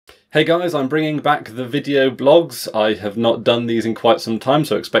Hey guys, I'm bringing back the video blogs. I have not done these in quite some time,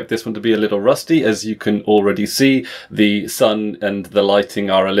 so expect this one to be a little rusty. As you can already see, the sun and the lighting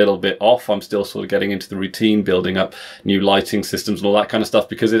are a little bit off. I'm still sort of getting into the routine, building up new lighting systems and all that kind of stuff,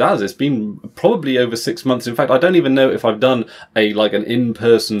 because it's been probably over 6 months. In fact, I don't even know if I've done an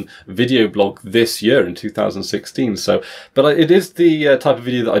in-person video blog this year in 2016. So, but it is the type of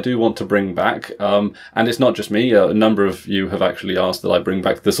video that I do want to bring back. And it's not just me. A number of you have actually asked that I bring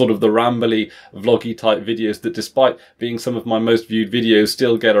back the sort of the rambly, vloggy type videos that, despite being some of my most viewed videos,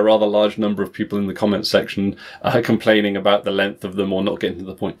 still get a rather large number of people in the comments section complaining about the length of them or not getting to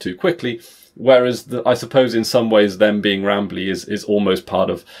the point too quickly. Whereas I suppose in some ways them being rambly is almost part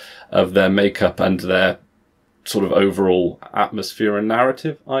of their makeup and their sort of overall atmosphere and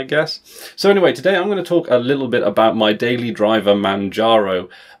narrative, I guess. So anyway, today I'm going to talk a little bit about my daily driver Manjaro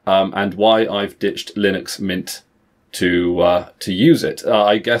and why I've ditched Linux Mint to use it.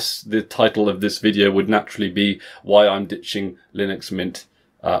 I guess the title of this video would naturally be why I'm ditching Linux Mint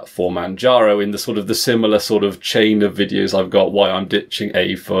for Manjaro, in the sort of the similar sort of chain of videos I've got why I'm ditching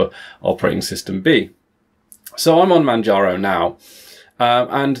A for operating system B. So I'm on Manjaro now.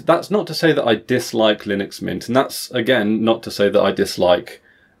 And that's not to say that I dislike Linux Mint, and that's again not to say that I dislike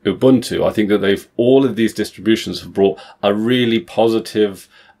Ubuntu. I think that all of these distributions have brought a really positive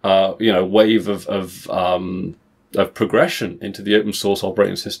wave of progression into the open source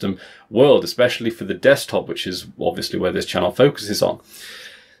operating system world, especially for the desktop, which is obviously where this channel focuses on.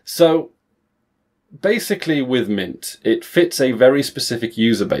 So basically with Mint, it fits a very specific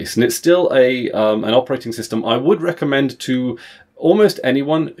user base, and it's still an operating system I would recommend to almost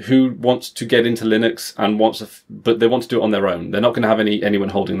anyone who wants to get into Linux and but they want to do it on their own. They're not going to have anyone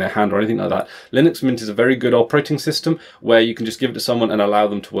holding their hand or anything like that. Linux Mint is a very good operating system where you can just give it to someone and allow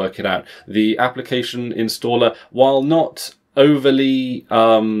them to work it out. The application installer, while not overly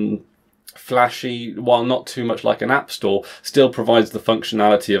flashy, while not too much like an app store, still provides the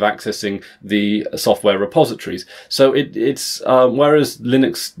functionality of accessing the software repositories. So it's whereas the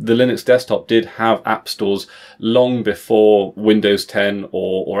Linux desktop did have app stores long before Windows 10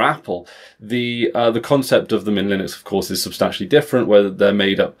 or Apple, the concept of them in Linux, of course, is substantially different, whether they're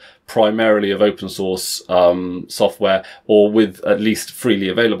made up primarily of open source software or with at least freely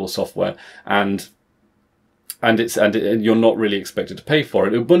available software, and you're not really expected to pay for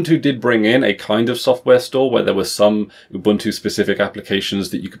it. Ubuntu did bring in a kind of software store where there were some Ubuntu specific applications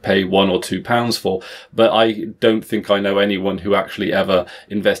that you could pay £1 or £2 for, but I don't think I know anyone who actually ever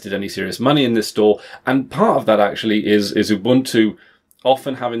invested any serious money in this store. And part of that actually is Ubuntu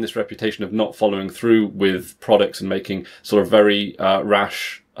often having this reputation of not following through with products and making sort of very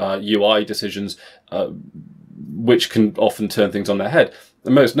rash UI decisions, which can often turn things on their head.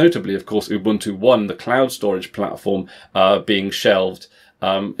 And most notably, of course, Ubuntu One, the cloud storage platform, being shelved,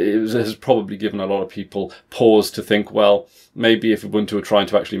 has probably given a lot of people pause to think, well, maybe if Ubuntu are trying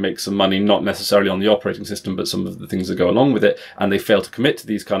to actually make some money, not necessarily on the operating system, but some of the things that go along with it, and they fail to commit to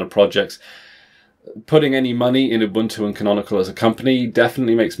these kind of projects, putting any money in Ubuntu and Canonical as a company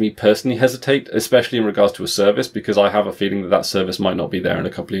definitely makes me personally hesitate, especially in regards to a service, because I have a feeling that that service might not be there in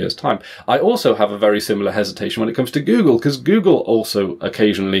a couple of years' time. I also have a very similar hesitation when it comes to Google, because Google also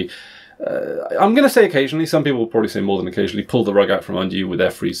occasionally, I'm going to say occasionally, some people will probably say more than occasionally, pull the rug out from under you with their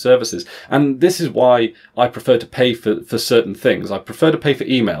free services. And this is why I prefer to pay for certain things. I prefer to pay for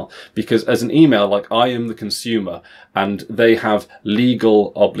email, because as an email, like, I am the consumer and they have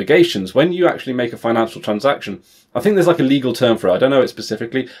legal obligations. When you actually make a financial transaction, I think there's like a legal term for it. I don't know it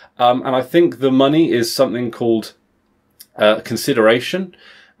specifically. And I think the money is something called consideration.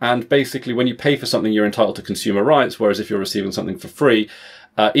 And basically when you pay for something, you're entitled to consumer rights. Whereas if you're receiving something for free,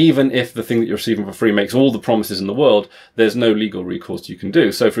 even if the thing that you're receiving for free makes all the promises in the world, there's no legal recourse you can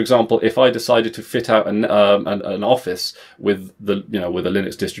do. So, for example, if I decided to fit out an office with a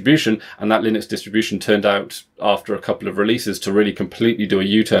Linux distribution, and that Linux distribution turned out after a couple of releases to really completely do a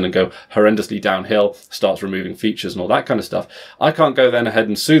U-turn and go horrendously downhill, starts removing features and all that kind of stuff, I can't go then ahead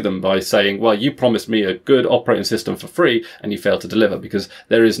and sue them by saying, well, you promised me a good operating system for free and you failed to deliver, because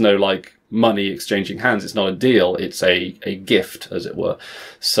there is no money exchanging hands. It's not a deal, it's a gift, as it were.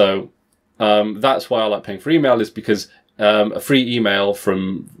 So that's why I like paying for email, is because a free email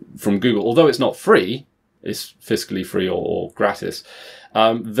from Google, although it's not free, it's fiscally free or gratis,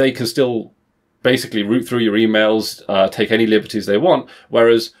 they can still basically root through your emails, take any liberties they want.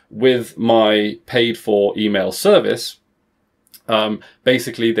 Whereas with my paid for email service,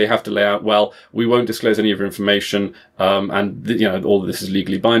 basically they have to lay out, well, we won't disclose any of your information, and all of this is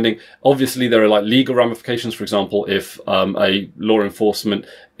legally binding. Obviously there are legal ramifications. For example, if a law enforcement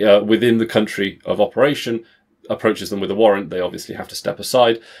within the country of operation approaches them with a warrant, they obviously have to step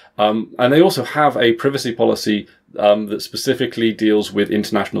aside. And they also have a privacy policy that specifically deals with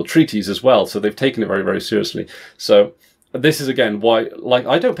international treaties as well. So they've taken it very, very seriously. So this is again why, like,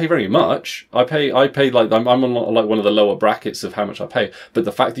 I don't pay very much. I pay like I'm on like one of the lower brackets of how much I pay. But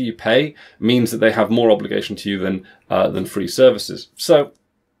the fact that you pay means that they have more obligation to you than free services. So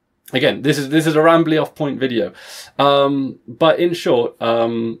again, this is a rambly off point video. But in short,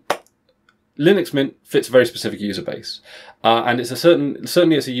 Linux Mint fits a very specific user base, and it's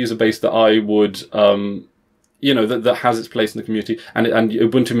certainly it's a user base that I would you know, that has its place in the community, and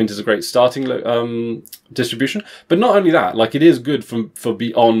Ubuntu Mint is a great starting distribution. But not only that, like, it is good for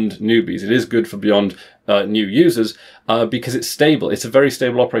beyond newbies. It is good for beyond new users because it's stable. It's a very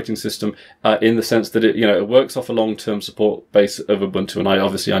stable operating system in the sense that it works off a long-term support base of Ubuntu. And I know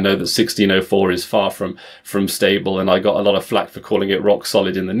that 16.04 is far from stable, and I got a lot of flack for calling it rock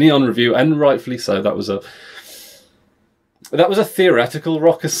solid in the Neon review, and rightfully so. That was a theoretical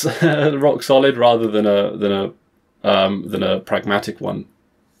rock solid rather than a pragmatic one.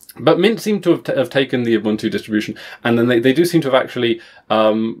 But Mint seem to have taken the Ubuntu distribution, and then they do seem to have actually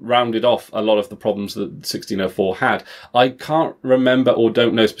rounded off a lot of the problems that 16.04 had. I can't remember or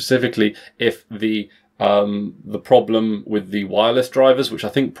don't know specifically if the problem with the wireless drivers, which I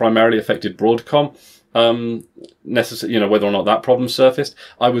think primarily affected Broadcom, whether or not that problem surfaced.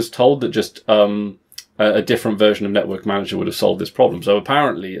 I was told that just a different version of Network Manager would have solved this problem. So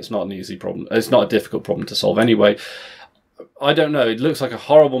apparently it's not an easy problem. It's not a difficult problem to solve anyway. I don't know. It looks like a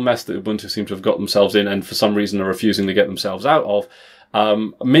horrible mess that Ubuntu seem to have got themselves in, and for some reason are refusing to get themselves out of.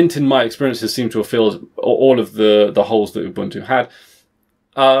 Mint, in my experiences, seem to have filled all of the holes that Ubuntu had.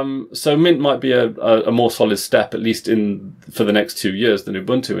 So Mint might be a more solid step, at least for the next 2 years, than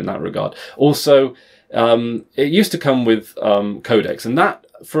Ubuntu in that regard. Also, it used to come with codecs, and that,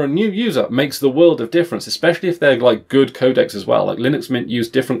 for a new user, makes the world of difference, especially if they're like good codecs as well. Like Linux Mint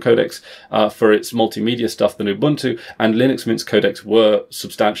used different codecs for its multimedia stuff than Ubuntu, and Linux Mint's codecs were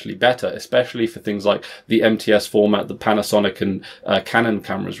substantially better, especially for things like the MTS format that Panasonic and Canon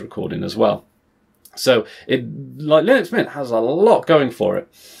cameras record in as well. So Linux Mint has a lot going for it.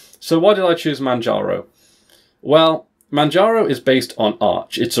 So why did I choose Manjaro? Well, Manjaro is based on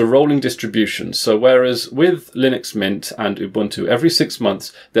Arch. It's a rolling distribution. So whereas with Linux Mint and Ubuntu, every 6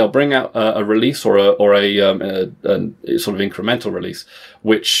 months they'll bring out a release or a sort of incremental release,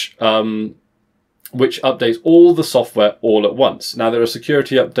 which updates all the software all at once. Now there are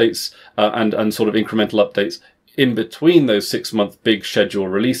security updates and sort of incremental updates in between those 6 month big schedule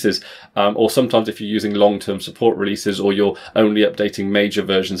releases, or sometimes if you're using long-term support releases or you're only updating major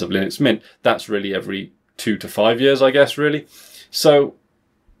versions of Linux Mint, that's really every 2 to 5 years, I guess, really. So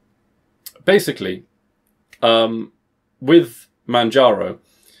basically, with Manjaro,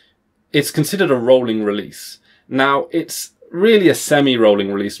 it's considered a rolling release. Now, it's really a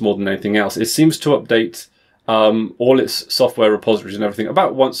semi-rolling release more than anything else. It seems to update all its software repositories and everything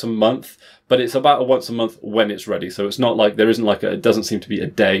about once a month, but it's about once a month when it's ready. So it's not like there isn't like it doesn't seem to be a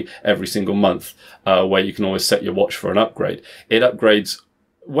day every single month where you can always set your watch for an upgrade. It upgrades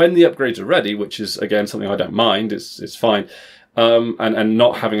when the upgrades are ready, which is, again, something I don't mind. It's fine. And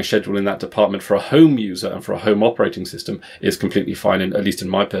not having a schedule in that department for a home user and for a home operating system is completely fine, at least in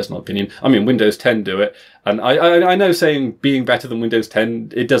my personal opinion. I mean, Windows 10 do it. And I know saying being better than Windows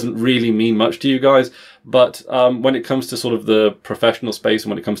 10, it doesn't really mean much to you guys. But when it comes to sort of the professional space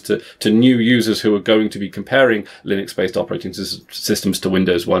and when it comes to new users who are going to be comparing Linux-based operating systems to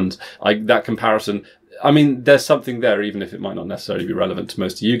Windows ones, that comparison, I mean, there's something there, even if it might not necessarily be relevant to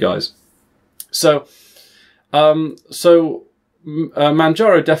most of you guys. So,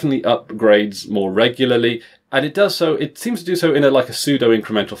 Manjaro definitely upgrades more regularly, and it does so. It seems to do so in a pseudo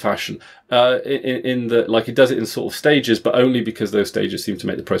incremental fashion. In that, like, it does it in sort of stages, but only because those stages seem to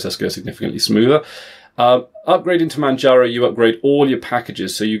make the process go significantly smoother. Upgrading to Manjaro, you upgrade all your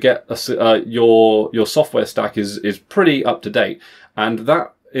packages, so you get your software stack is pretty up to date, and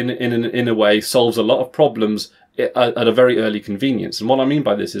that in a way solves a lot of problems at a very early convenience. And what I mean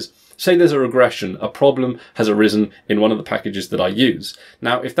by this is, say there's a regression, a problem has arisen in one of the packages that I use.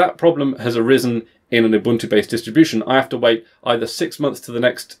 Now, if that problem has arisen in an Ubuntu-based distribution, I have to wait either 6 months to the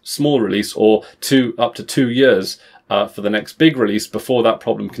next small release or up to 2 years for the next big release before that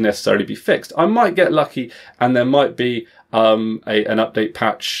problem can necessarily be fixed. I might get lucky and there might be an update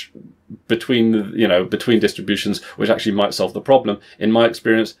patch between distributions which actually might solve the problem. In my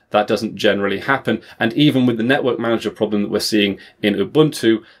experience, that doesn't generally happen, and even with the network manager problem that we're seeing in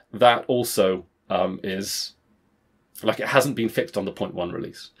Ubuntu, that also is like, it hasn't been fixed on the 0.1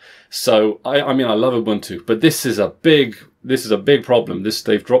 release. So I mean, I love Ubuntu, but this is a big problem.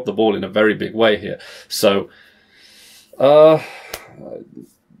 They've dropped the ball in a very big way here. So I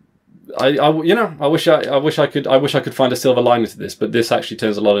wish I could find a silver lining to this, but this actually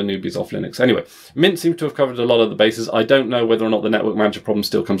turns a lot of newbies off Linux. Anyway, Mint seems to have covered a lot of the bases. I don't know whether or not the network manager problem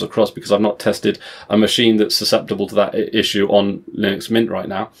still comes across because I've not tested a machine that's susceptible to that issue on Linux Mint right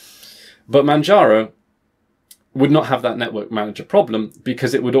now. But Manjaro would not have that network manager problem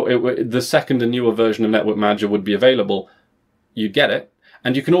because the second and newer version of network manager would be available. You get it.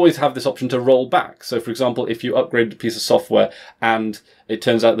 And you can always have this option to roll back. So, for example, if you upgrade a piece of software and it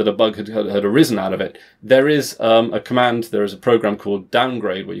turns out that a bug had arisen out of it, there is a command, there is a program called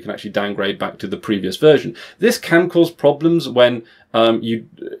downgrade where you can actually downgrade back to the previous version. This can cause problems when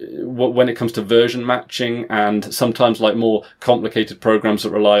it comes to version matching and sometimes like more complicated programs that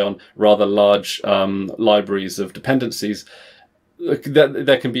rely on rather large libraries of dependencies.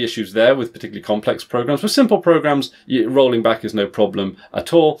 There can be issues there with particularly complex programs. With simple programs, rolling back is no problem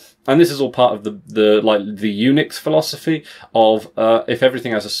at all. And this is all part of the Unix philosophy of if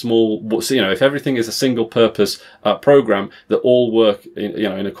everything has if everything is a single purpose program that all work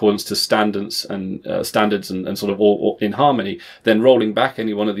in accordance to standards and sort of all in harmony, then rolling back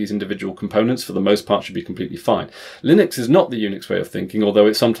any one of these individual components for the most part should be completely fine. Linux is not the Unix way of thinking, although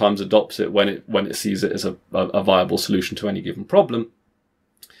it sometimes adopts it when it sees it as a viable solution to any given problem.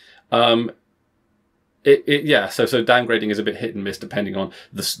 So downgrading is a bit hit and miss depending on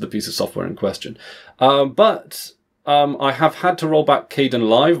the piece of software in question. But I have had to roll back Kden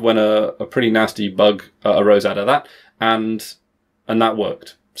Live when a pretty nasty bug arose out of that, and that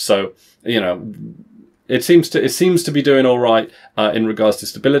worked. So it seems to be doing all right in regards to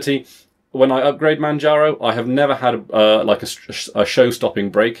stability. When I upgrade Manjaro, I have never had a show-stopping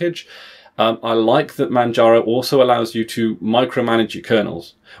breakage. I like that Manjaro also allows you to micromanage your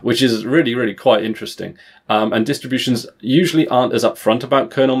kernels, which is really, really quite interesting. And distributions usually aren't as upfront about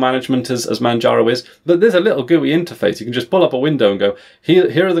kernel management as Manjaro is, but there's a little GUI interface. You can just pull up a window and go,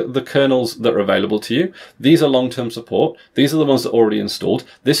 here are the kernels that are available to you. These are long-term support. These are the ones that are already installed.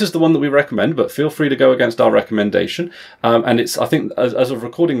 This is the one that we recommend, but feel free to go against our recommendation. And it's, I think, as of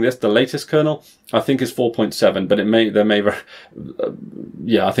recording this, the latest kernel, I think is 4.7, but I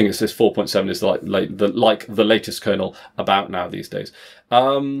think it's 4.7 is the latest kernel about now these days.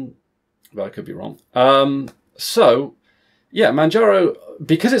 But I could be wrong. So yeah, Manjaro,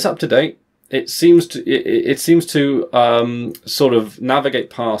 because it's up to date, it seems to sort of navigate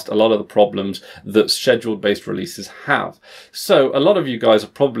past a lot of the problems that scheduled-based releases have. So a lot of you guys are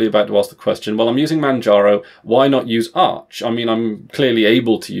probably about to ask the question, well, I'm using Manjaro, why not use Arch? I mean, I'm clearly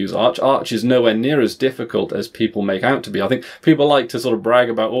able to use Arch. Arch is nowhere near as difficult as people make out to be. I think people like to sort of brag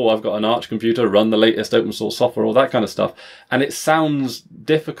about, oh, I've got an Arch computer, run the latest open source software, all that kind of stuff. And it sounds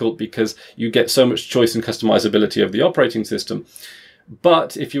difficult because you get so much choice and customizability of the operating system.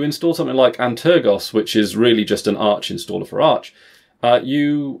 But if you install something like Antergos, which is really just an Arch installer for Arch,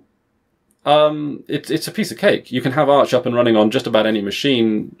 it's a piece of cake. You can have Arch up and running on just about any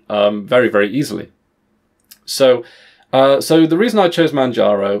machine very, very easily. So the reason I chose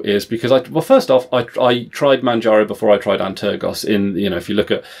Manjaro is because first off, I tried Manjaro before I tried Antergos. If you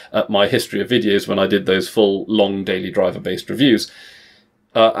look at my history of videos when I did those full long daily driver-based reviews,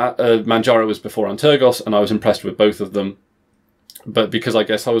 Manjaro was before Antergos, and I was impressed with both of them. But because I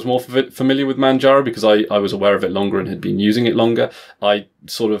guess I was more familiar with Manjaro, because I was aware of it longer and had been using it longer, I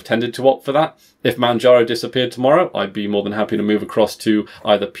sort of tended to opt for that. If Manjaro disappeared tomorrow, I'd be more than happy to move across to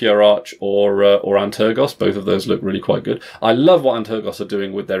either PA-RISC or Antergos. Both of those look really quite good. I love what Antergos are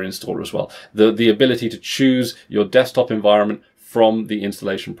doing with their installer as well. The ability to choose your desktop environment from the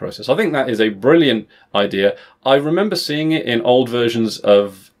installation process. I think that is a brilliant idea. I remember seeing it in old versions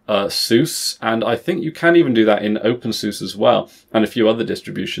of SUSE, and I think you can even do that in OpenSUSE as well, and a few other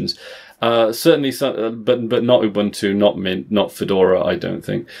distributions. Certainly, but not Ubuntu, not Mint, not Fedora. I don't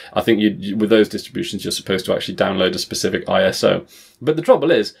think. I think with those distributions, you're supposed to actually download a specific ISO. But the trouble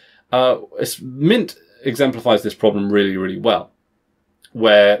is, Mint exemplifies this problem really, really well,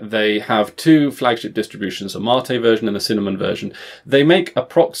 where they have two flagship distributions, a Mate version and a Cinnamon version. They make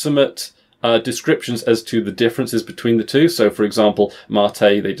approximate descriptions as to the differences between the two. So, for example,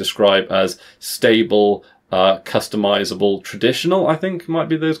 Mate they describe as stable, customizable, traditional, I think might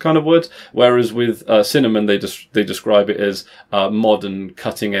be those kind of words. Whereas with Cinnamon, they describe it as modern,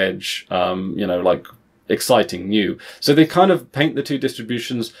 cutting edge, like exciting, new. So they kind of paint the two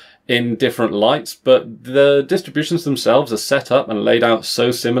distributions in different lights, but the distributions themselves are set up and laid out so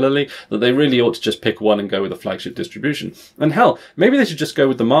similarly that they really ought to just pick one and go with a flagship distribution. And hell, maybe they should just go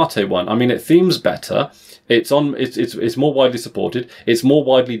with the Mate one. I mean, it themes better. It's more widely supported. It's more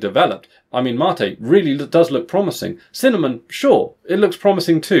widely developed. I mean, Mate really does look promising. Cinnamon, sure, it looks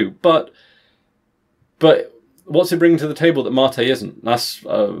promising too, but what's it bringing to the table that Mate isn't? That's,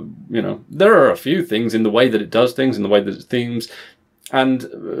 you know, there are a few things in the way that it does things, in the way that it themes, and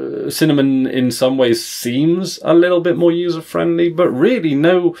Cinnamon in some ways seems a little bit more user-friendly, but really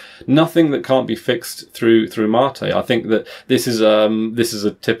nothing that can't be fixed through Mate. I think that this is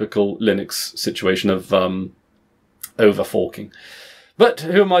a typical Linux situation of over-forking. But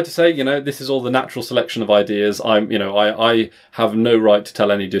who am I to say? You know, this is all the natural selection of ideas. I have no right to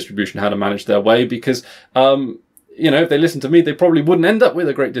tell any distribution how to manage their way, because you know, if they listen to me, they probably wouldn't end up with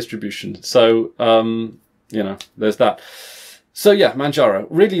a great distribution. So you know, there's that. So yeah, Manjaro,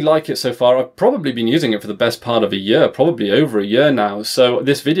 really like it so far. I've probably been using it for the best part of a year, probably over a year now. So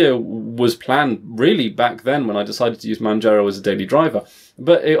this video was planned really back then when I decided to use Manjaro as a daily driver.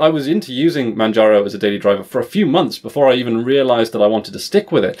 But I was into using Manjaro as a daily driver for a few months before I even realized that I wanted to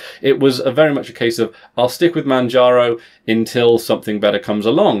stick with it. It was very much a case of, I'll stick with Manjaro until something better comes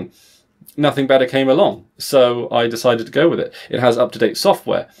along. Nothing better came along, so I decided to go with it. It has up-to-date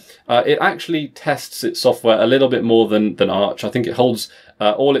software. It actually tests its software a little bit more than Arch. I think it holds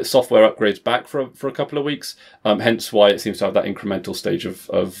all its software upgrades back for a couple of weeks, hence why it seems to have that incremental stage of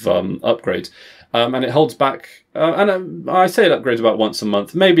upgrades. And it holds back, and I say it upgrades about once a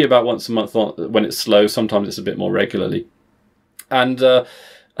month, maybe about once a month when it's slow. Sometimes it's a bit more regularly. And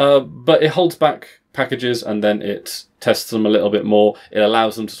but it holds back packages, and then it tests them a little bit more. It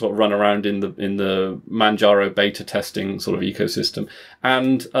allows them to sort of run around in the Manjaro beta testing sort of ecosystem,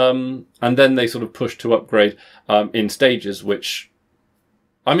 and then they sort of push to upgrade in stages, which,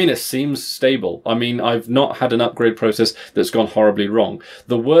 I mean, it seems stable. I mean, I've not had an upgrade process that's gone horribly wrong.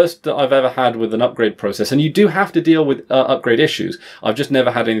 The worst that I've ever had with an upgrade process, and you do have to deal with upgrade issues. I've just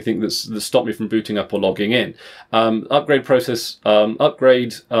never had anything that's stopped me from booting up or logging in. Upgrade process,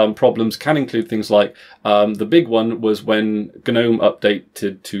 problems can include things like, the big one was when GNOME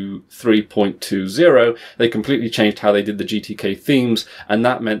updated to 3.20, they completely changed how they did the GTK themes, and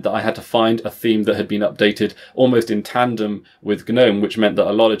that meant that I had to find a theme that had been updated almost in tandem with GNOME, which meant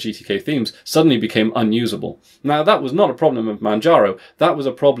that a lot of GTK themes suddenly became unusable. Now, that was not a problem of Manjaro, that was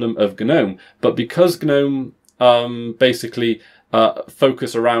a problem of GNOME, but because GNOME basically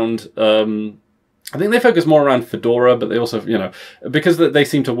focus around, I think they focus more around Fedora, but they also, you know, because they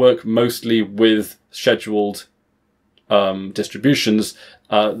seem to work mostly with scheduled distributions,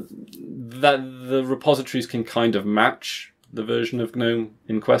 that the repositories can kind of match the version of GNOME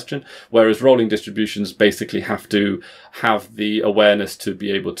in question, whereas rolling distributions basically have to have the awareness to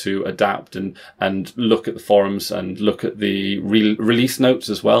be able to adapt and look at the forums and look at the release notes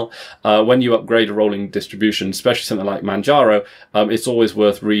as well. When you upgrade a rolling distribution, especially something like Manjaro, it's always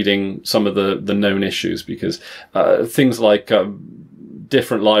worth reading some of the known issues, because things like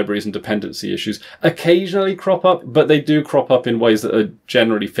different libraries and dependency issues occasionally crop up, but they do crop up in ways that are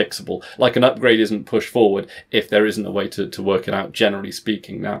generally fixable. Like an upgrade isn't pushed forward if there isn't a way to work it out, generally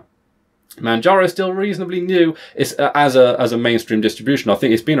speaking. Now, Manjaro is still reasonably new. It's as a mainstream distribution. I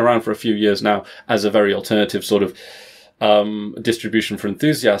think it's been around for a few years now as a very alternative sort of distribution for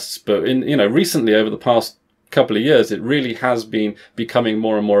enthusiasts. But recently, over the past couple of years, it really has been becoming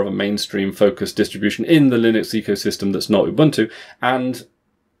more and more of a mainstream focused distribution in the Linux ecosystem that's not Ubuntu, and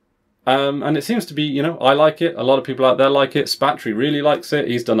it seems to be, I like it, a lot of people out there like it, Spatry really likes it,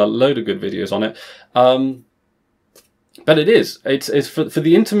 he's done a load of good videos on it, but it's for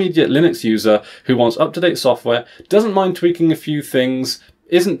the intermediate Linux user who wants up-to-date software, doesn't mind tweaking a few things,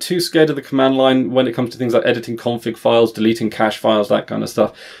 isn't too scared of the command line when it comes to things like editing config files, deleting cache files, that kind of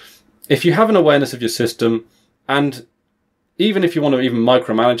stuff. If you have an awareness of your system, and even if you want to even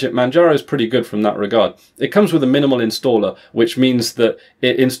micromanage it, Manjaro is pretty good from that regard. It comes with a minimal installer, which means that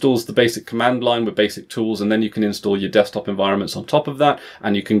it installs the basic command line with basic tools, and then you can install your desktop environments on top of that,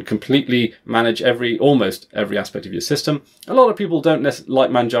 and you can completely manage almost every aspect of your system. A lot of people don't like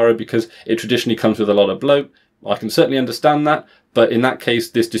Manjaro because it traditionally comes with a lot of bloat. I can certainly understand that, but in that case,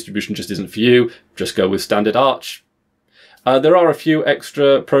 this distribution just isn't for you. Just go with standard Arch. There are a few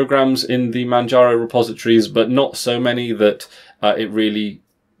extra programs in the Manjaro repositories, but not so many that it really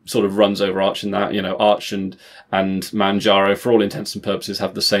sort of runs over Arch in that. Arch and Manjaro, for all intents and purposes,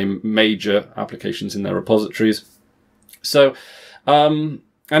 have the same major applications in their repositories. So,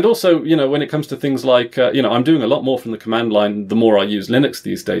 and also, when it comes to things like, I'm doing a lot more from the command line the more I use Linux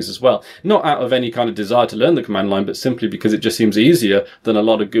these days as well. Not out of any kind of desire to learn the command line, but simply because it just seems easier than a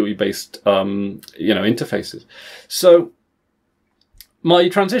lot of GUI-based, interfaces. So, my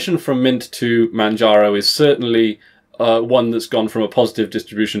transition from Mint to Manjaro is certainly one that's gone from a positive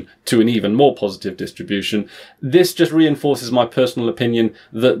distribution to an even more positive distribution. This just reinforces my personal opinion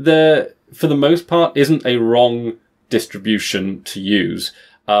that there, for the most part, isn't a wrong distribution to use.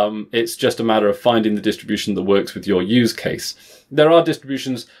 It's just a matter of finding the distribution that works with your use case. There are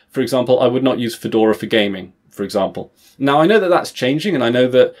distributions, for example, I would not use Fedora for gaming, for example. Now, I know that that's changing, and I know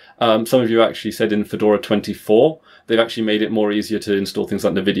that some of you actually said in Fedora 24, they've actually made it more easier to install things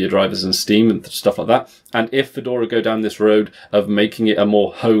like NVIDIA drivers and Steam and stuff like that. And if Fedora go down this road of making it a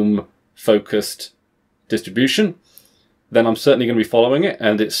more home-focused distribution, then I'm certainly going to be following it,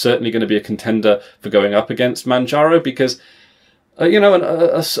 and it's certainly going to be a contender for going up against Manjaro, because you know,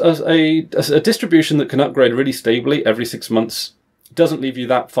 a distribution that can upgrade really stably every 6 months doesn't leave you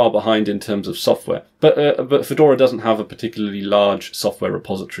that far behind in terms of software. But Fedora doesn't have a particularly large software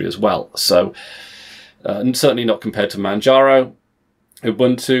repository as well, so certainly not compared to Manjaro,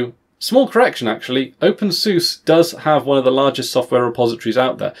 Ubuntu. Small correction, actually. OpenSUSE does have one of the largest software repositories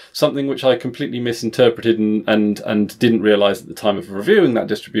out there, something which I completely misinterpreted and didn't realize at the time of reviewing that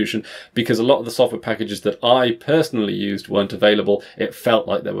distribution, because a lot of the software packages that I personally used weren't available. It felt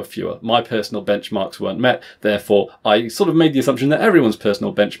like there were fewer. My personal benchmarks weren't met. Therefore, I sort of made the assumption that everyone's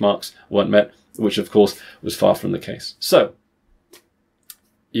personal benchmarks weren't met, which of course was far from the case. So,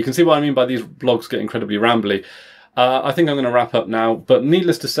 you can see what I mean by these blogs get incredibly rambly. I think I'm going to wrap up now, but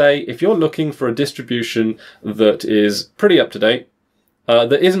needless to say, if you're looking for a distribution that is pretty up to date,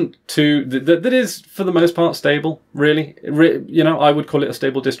 that is for the most part stable, really, you know, I would call it a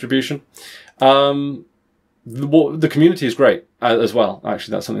stable distribution. The community is great as well.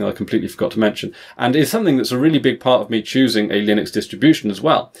 Actually, that's something I completely forgot to mention, and is something that's a really big part of me choosing a Linux distribution as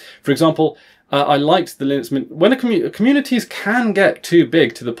well. For example, I liked the Linux Mint. When communities can get too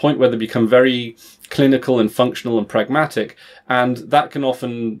big to the point where they become very clinical and functional and pragmatic, and that can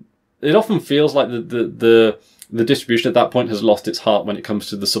often feels like the distribution at that point has lost its heart when it comes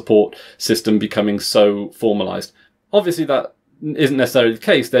to the support system becoming so formalized. Obviously, that isn't necessarily the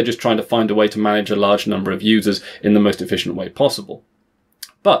case. They're just trying to find a way to manage a large number of users in the most efficient way possible.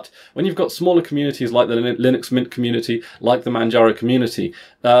 But when you've got smaller communities like the Linux Mint community, like the Manjaro community,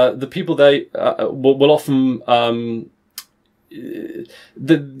 the people there will often, you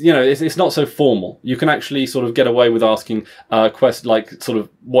know, it's not so formal. You can actually sort of get away with asking like sort of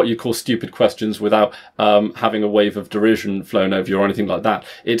what you call stupid questions without having a wave of derision flown over you or anything like that.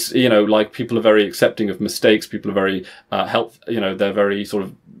 It's, you know, like people are very accepting of mistakes. People are very you know, they're very sort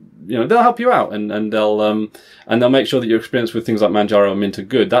of, you know, they'll help you out, and they'll make sure that your experience with things like Manjaro and Mint are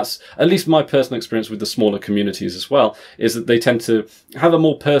good. That's at least my personal experience with the smaller communities as well, is that they tend to have a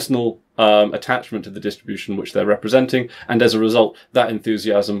more personal attachment to the distribution which they're representing, and as a result, that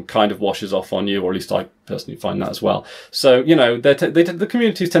enthusiasm kind of washes off on you, or at least I personally find that as well. So, you know, the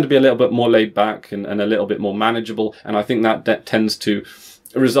communities tend to be a little bit more laid back and a little bit more manageable, and I think that tends to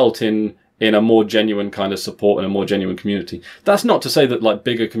result in a more genuine kind of support and a more genuine community. That's not to say that like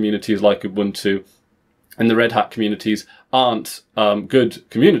bigger communities like Ubuntu and the Red Hat communities aren't good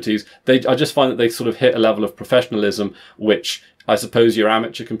communities. I just find that they sort of hit a level of professionalism which I suppose your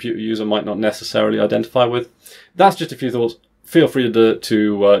amateur computer user might not necessarily identify with. That's just a few thoughts. Feel free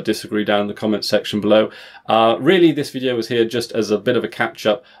to disagree down in the comments section below. Really, this video was here just as a bit of a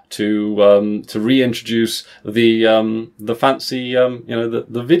catch-up to reintroduce the fancy, you know,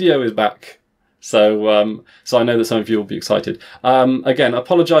 the video is back. So so I know that some of you will be excited. Again,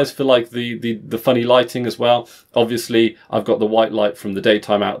 apologise for like the funny lighting as well. Obviously, I've got the white light from the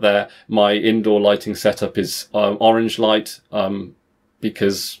daytime out there. My indoor lighting setup is orange light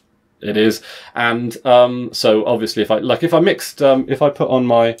because it is, and so obviously if I mixed if I put on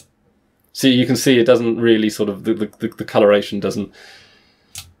my, see, you can see it doesn't really sort of the coloration doesn't,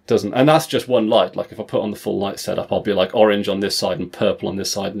 and that's just one light. Like if I put on the full light setup, I'll be like orange on this side and purple on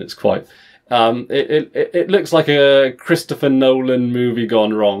this side, and it's quite it looks like a Christopher Nolan movie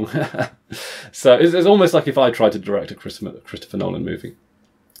gone wrong. So it's almost like if I tried to direct a Christopher Nolan movie.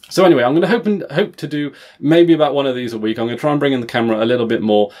 So anyway, I'm going to hope to do maybe about one of these a week. I'm going to try and bring in the camera a little bit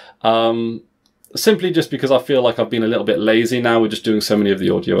more, simply just because I feel like I've been a little bit lazy now. We're just doing so many of the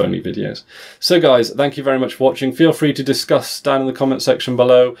audio-only videos. So guys, thank you very much for watching. Feel free to discuss down in the comment section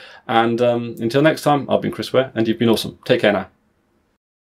below. And until next time, I've been Chris Ware, and you've been awesome. Take care now.